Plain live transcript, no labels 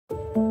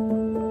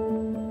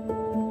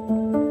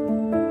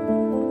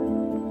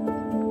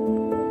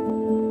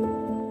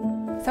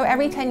So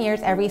every 10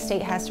 years, every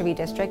state has to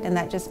redistrict, and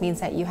that just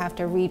means that you have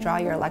to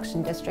redraw your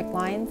election district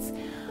lines.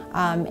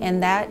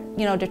 And that,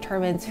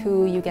 determines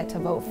who you get to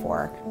vote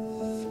for.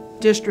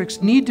 Districts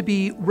need to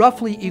be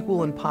roughly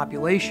equal in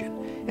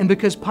population. And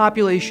because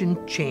population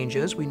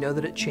changes, we know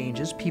that it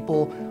changes.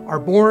 People are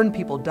born,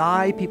 people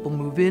die, people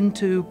move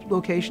into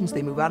locations,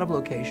 they move out of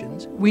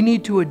locations. We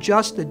need to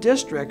adjust the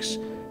districts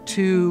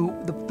to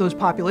those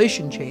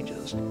population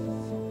changes.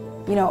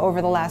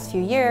 Over the last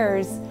few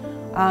years,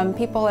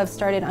 people have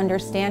started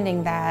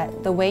understanding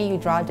that the way you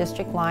draw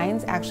district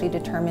lines actually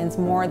determines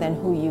more than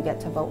who you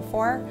get to vote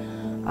for.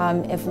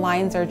 If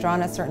lines are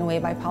drawn a certain way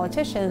by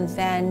politicians,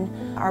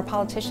 then our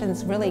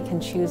politicians really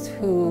can choose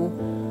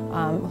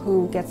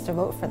who gets to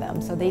vote for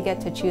them. So they get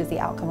to choose the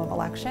outcome of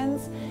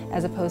elections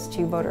as opposed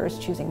to voters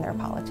choosing their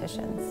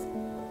politicians.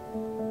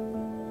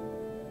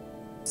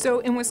 So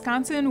in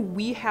Wisconsin,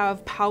 we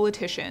have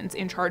politicians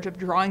in charge of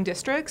drawing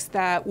districts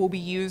that will be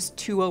used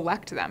to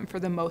elect them for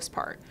the most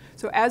part.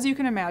 So as you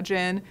can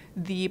imagine,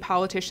 the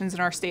politicians in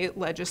our state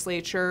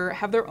legislature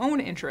have their own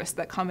interests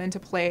that come into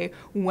play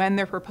when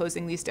they're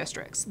proposing these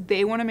districts.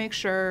 They want to make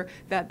sure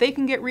that they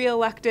can get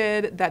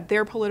reelected, that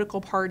their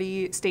political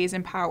party stays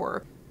in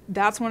power.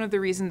 That's one of the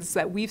reasons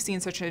that we've seen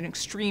such an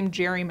extreme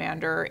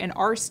gerrymander in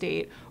our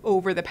state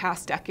over the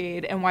past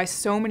decade, and why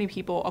so many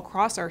people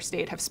across our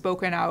state have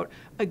spoken out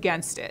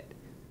against it.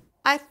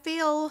 I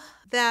feel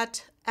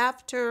that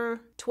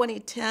after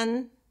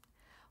 2010,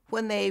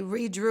 when they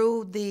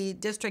redrew the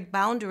district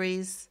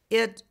boundaries,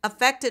 it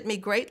affected me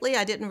greatly.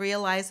 I didn't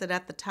realize it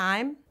at the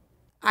time.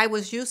 I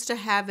was used to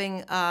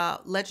having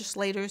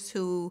legislators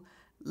who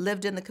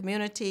lived in the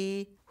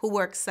community, who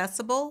were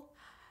accessible.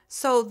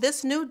 So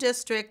this new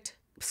district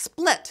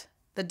split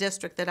the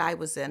district that I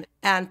was in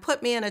and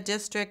put me in a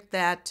district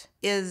that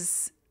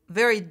is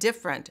very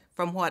different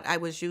from what I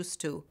was used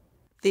to.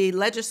 The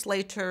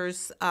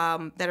legislators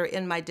that are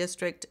in my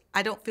district,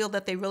 I don't feel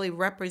that they really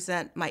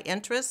represent my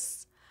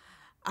interests.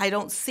 I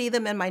don't see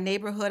them in my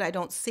neighborhood. I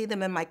don't see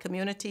them in my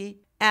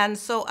community. And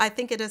so I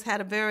think it has had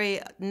a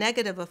very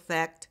negative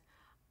effect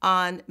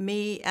on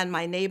me and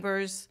my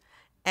neighbors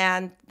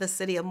and the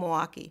city of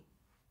Milwaukee.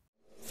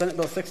 Senate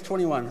Bill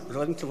 621,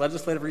 relating to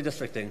legislative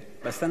redistricting,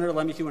 by Senator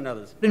Lemke and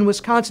others. In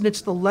Wisconsin,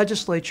 it's the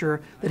legislature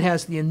that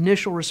has the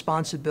initial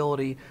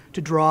responsibility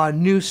to draw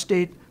new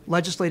state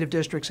legislative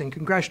districts and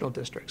congressional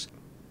districts.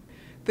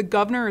 The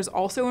governor is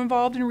also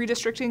involved in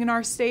redistricting in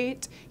our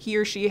state. He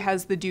or she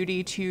has the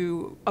duty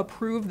to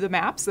approve the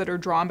maps that are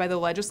drawn by the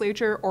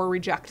legislature or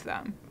reject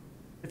them.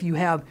 If you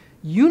have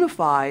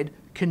unified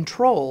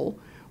control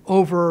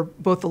over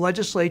both the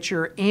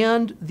legislature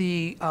and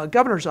the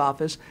governor's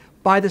office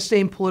by the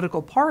same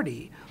political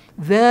party,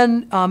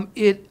 then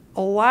it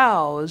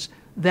allows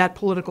that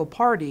political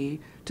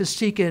party to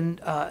seek an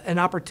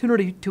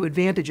opportunity to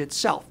advantage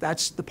itself.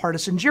 That's the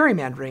partisan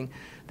gerrymandering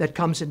that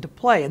comes into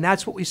play, and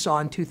that's what we saw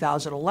in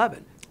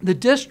 2011. The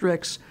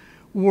districts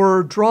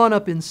were drawn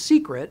up in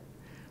secret.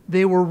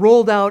 They were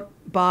rolled out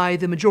by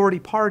the majority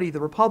party, the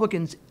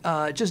Republicans,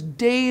 just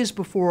days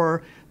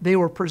before they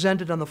were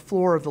presented on the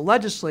floor of the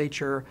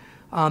legislature,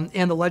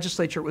 and the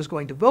legislature was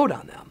going to vote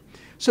on them.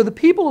 So the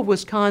people of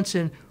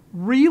Wisconsin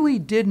really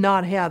did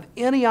not have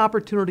any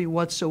opportunity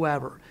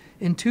whatsoever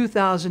in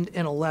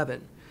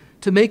 2011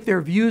 to make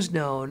their views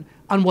known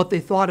on what they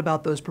thought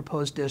about those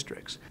proposed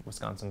districts.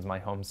 Wisconsin's my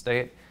home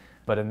state,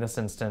 but in this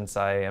instance,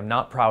 I am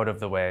not proud of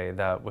the way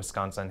that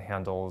Wisconsin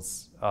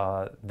handles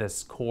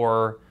this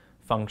core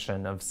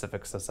function of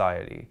civic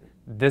society.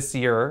 This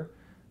year,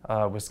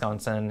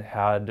 Wisconsin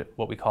had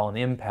what we call an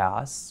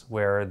impasse,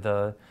 where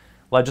the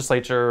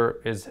legislature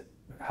is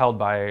held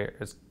by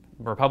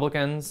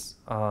Republicans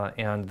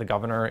and the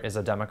governor is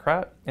a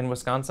Democrat in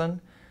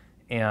Wisconsin,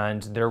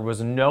 and there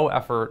was no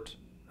effort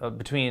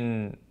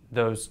between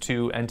those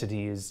two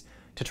entities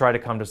to try to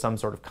come to some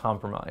sort of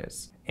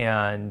compromise.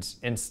 And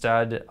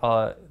instead,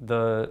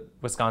 the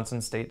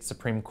Wisconsin State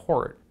Supreme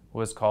Court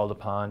was called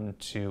upon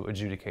to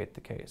adjudicate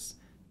the case.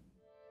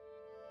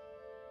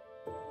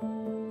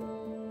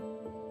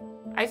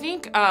 I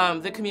think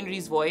the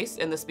community's voice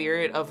and the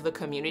spirit of the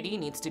community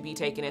needs to be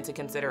taken into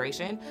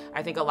consideration.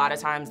 I think a lot of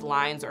times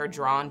lines are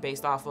drawn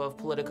based off of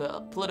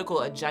political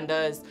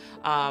agendas,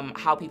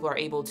 how people are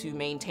able to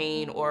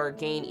maintain or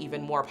gain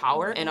even more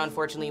power. And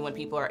unfortunately, when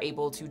people are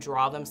able to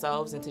draw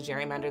themselves and to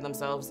gerrymander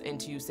themselves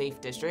into safe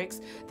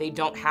districts, they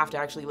don't have to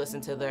actually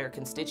listen to their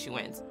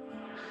constituents.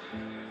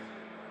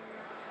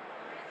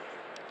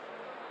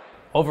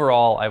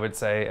 Overall, I would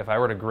say if I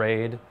were to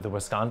grade the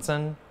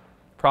Wisconsin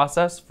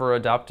process for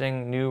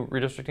adopting new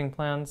redistricting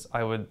plans,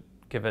 I would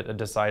give it a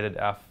decided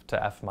F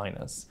to F-.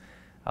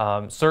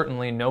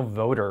 Certainly no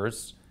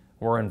voters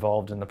were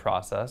involved in the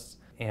process,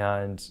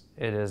 and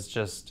it is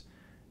just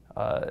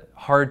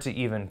hard to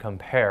even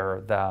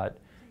compare that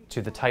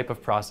to the type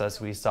of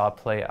process we saw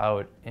play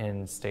out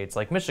in states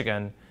like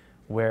Michigan,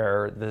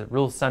 where the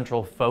real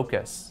central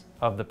focus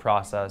of the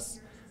process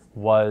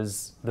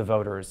was the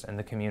voters and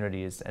the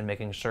communities and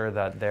making sure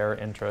that their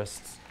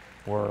interests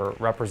were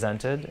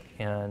represented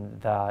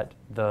and that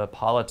the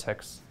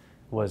politics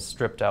was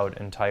stripped out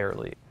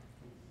entirely.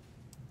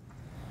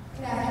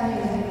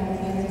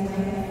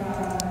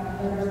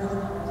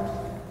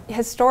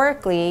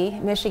 Historically,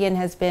 Michigan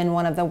has been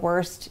one of the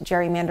worst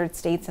gerrymandered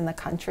states in the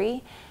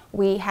country.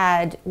 We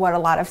had what a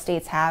lot of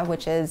states have,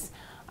 which is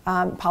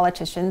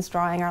politicians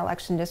drawing our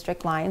election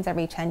district lines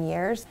every 10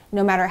 years.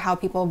 No matter how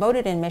people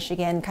voted in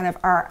Michigan, kind of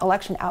our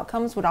election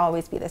outcomes would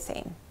always be the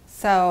same.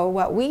 So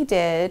what we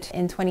did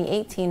in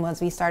 2018 was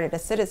we started a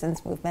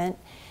citizens movement,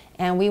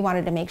 and we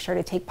wanted to make sure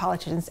to take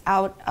politicians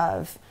out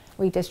of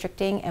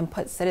redistricting and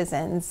put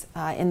citizens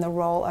in the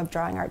role of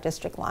drawing our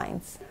district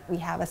lines. We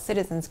have a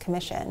citizens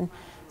commission,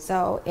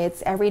 so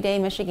it's everyday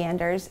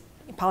Michiganders.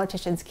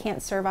 Politicians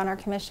can't serve on our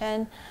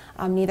commission,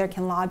 neither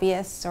can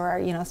lobbyists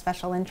or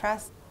special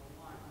interests.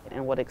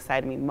 And what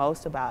excited me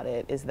most about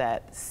it is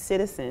that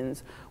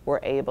citizens were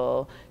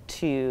able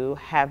to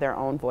have their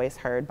own voice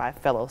heard by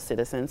fellow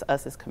citizens,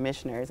 us as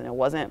commissioners, and it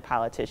wasn't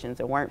politicians.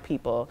 It weren't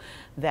people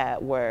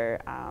that were,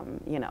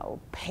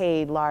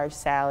 paid large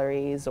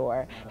salaries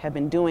or have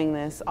been doing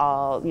this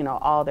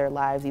all their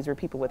lives. These were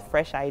people with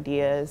fresh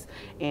ideas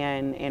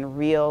and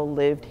real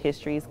lived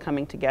histories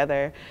coming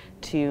together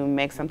to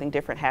make something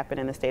different happen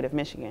in the state of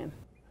Michigan.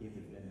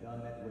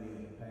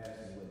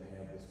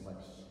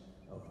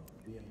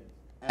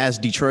 As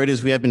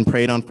Detroiters, we have been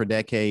preyed on for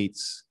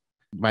decades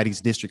by these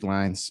district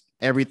lines.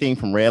 Everything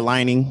from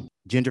redlining,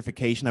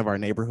 gentrification of our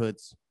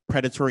neighborhoods,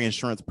 predatory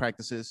insurance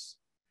practices,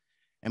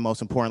 and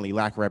most importantly,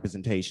 lack of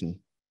representation.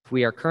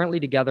 We are currently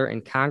together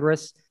in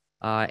Congress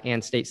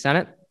and state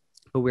Senate,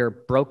 but we're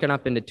broken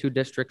up into 2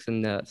 districts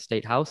in the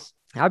state house.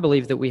 I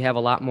believe that we have a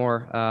lot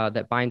more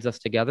that binds us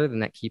together than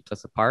that keeps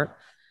us apart.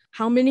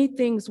 How many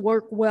things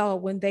work well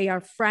when they are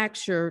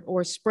fractured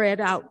or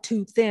spread out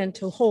too thin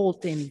to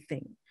hold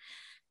anything?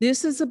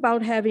 This is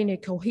about having a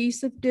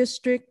cohesive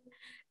district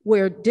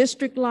where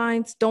district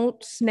lines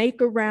don't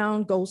snake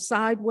around, go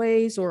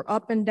sideways or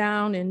up and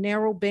down in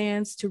narrow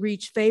bands to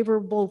reach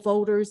favorable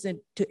voters and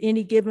to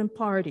any given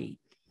party.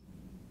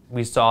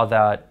 We saw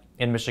that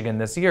in Michigan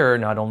this year.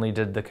 Not only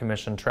did the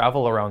commission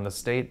travel around the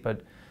state, but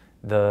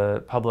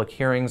the public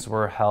hearings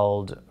were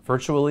held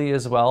virtually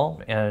as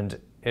well, and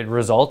it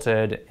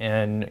resulted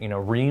in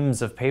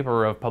reams of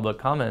paper of public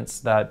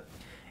comments that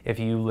if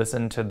you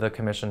listen to the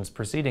commission's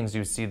proceedings,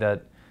 you see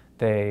that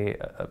they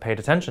paid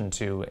attention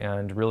to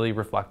and really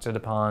reflected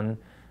upon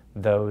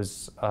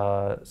those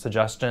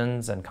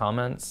suggestions and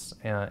comments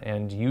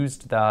and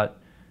used that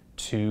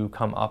to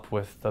come up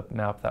with the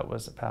map that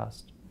was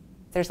passed.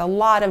 There's a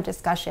lot of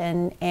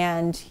discussion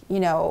and,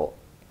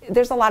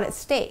 there's a lot at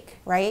stake,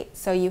 right?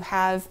 So you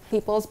have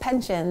people's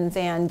pensions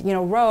and,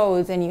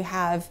 roads, and you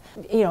have,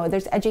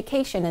 there's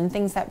education and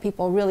things that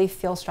people really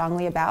feel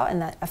strongly about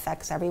and that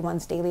affects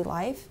everyone's daily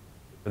life.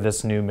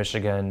 This new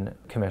Michigan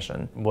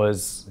commission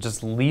was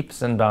just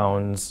leaps and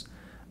bounds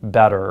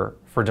better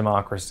for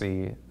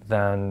democracy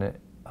than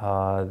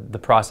the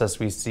process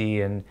we see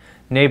in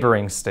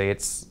neighboring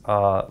states,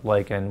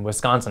 like in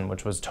Wisconsin,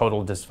 which was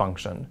total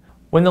dysfunction.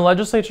 When the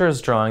legislature is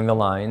drawing the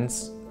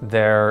lines,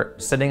 they're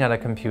sitting at a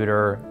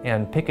computer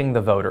and picking the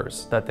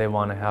voters that they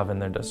want to have in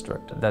their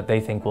district, that they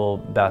think will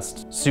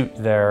best suit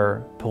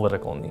their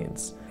political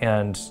needs.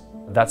 And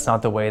that's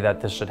not the way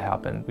that this should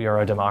happen. We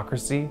are a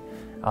democracy.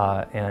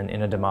 And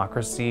in a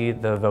democracy,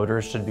 the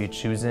voters should be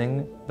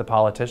choosing the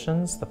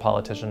politicians. The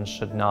politicians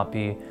should not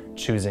be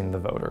choosing the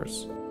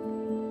voters.